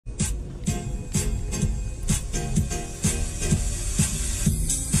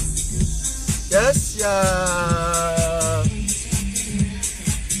Yes, ja.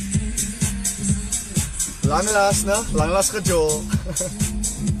 Langlaas, ne? Langlaas gejol.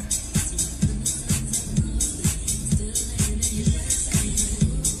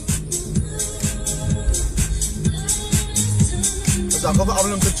 Dus dan komen we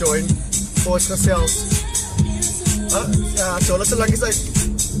allemaal om te join. Voor ons gesels. Ja, jol is er lang eens uit.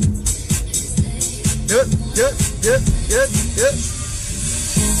 Ja.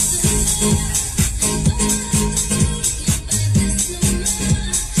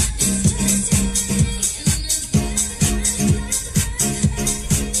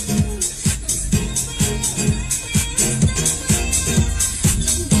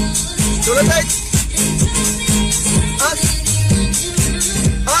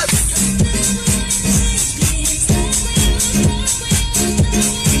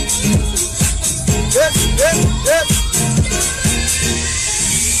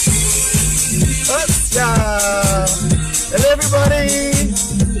 Hello everybody!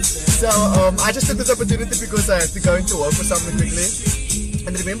 So I just took this opportunity because I had to go into work for something quickly.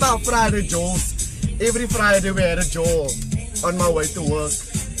 And remember our Friday jolls? Every Friday we had a joll on my way to work.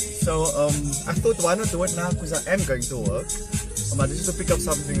 So I thought why not do it now because I am going to work. I just to pick up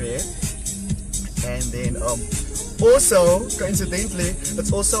something there. And then also, coincidentally,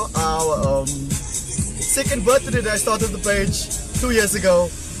 it's also our second birthday that I started the page 2 years ago.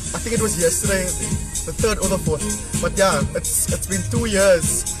 I think it was yesterday, the 3rd or the 4th. But yeah, it's been 2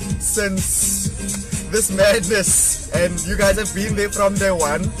 years since this madness, and you guys have been there from day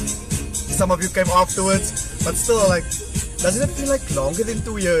one. Some of you came afterwards, but still, like, doesn't it feel like longer than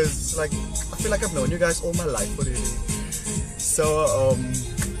 2 years? Like, I feel like I've known you guys all my life already. So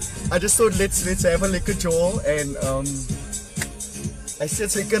I just thought let's have a liquor joll, and I see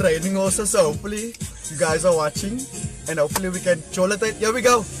it's like raining also, so hopefully you guys are watching, and hopefully we can joll it. Here we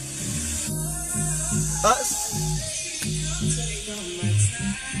go.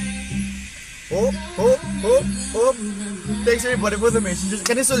 Oh. Thanks everybody for the messages.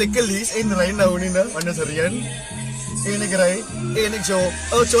 Can you so lekker lees en rain nou nie, ne? Want is reën. En ek ry, en ek joll.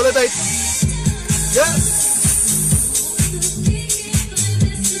 Oh, joll it uit. Yes.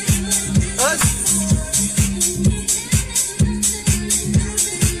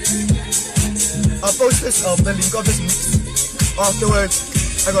 I'll post this the link of this mix afterwards.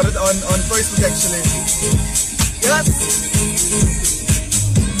 I got it on Facebook actually. Yes.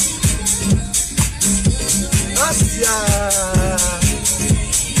 Yeah.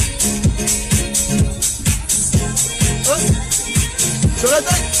 So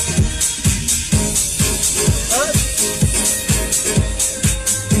that's it.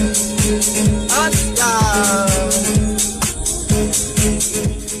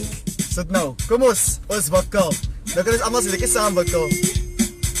 Sit nou, kom ons wakkel. Nou kan ons allemaal lekker saam wakkel.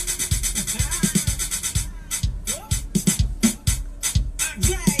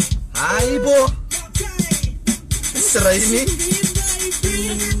 Hi bo. Is raining.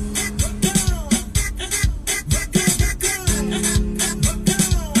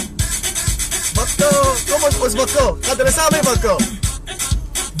 Wakkel, kom ons wakkel. Gaan we samen wakkel.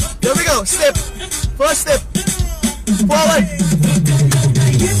 Here we go, step. First step. Forward.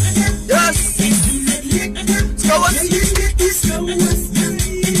 Yes! Go on!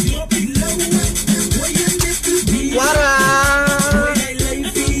 Wara!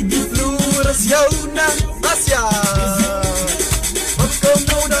 Luras jou na Asia! Wat kom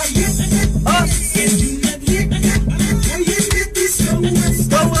nou na? As!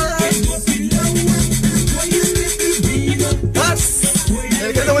 Go on! As!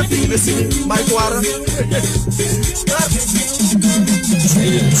 Ik ga nou met die zien, my wara! Start!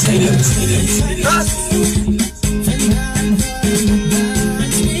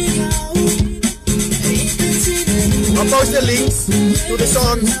 I'll post the links to the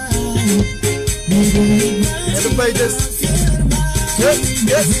songs and the pages.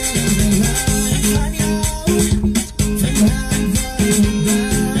 Yes.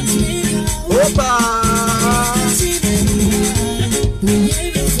 Opa!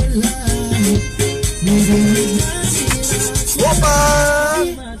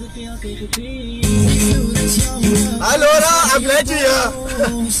 Hi Laura, I'm glad you're here.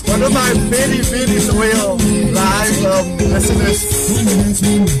 One of my very, very loyal live listeners.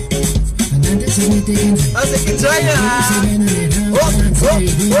 As ik het zei,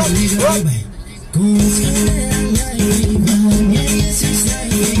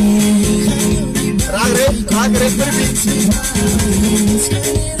 raak recht voor de beat.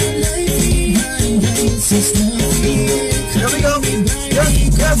 Here we go.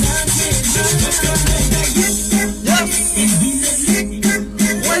 Yes.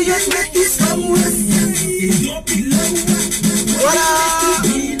 Where you let this come?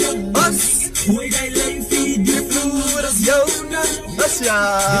 Asia.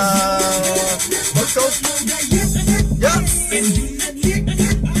 Let's go. Yeah.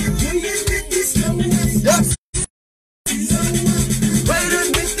 Yeah. Wait a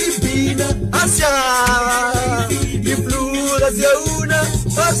minute, Bina. Asia. Die vloer is joune.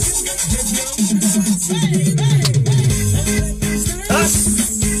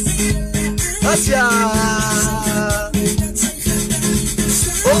 Asia.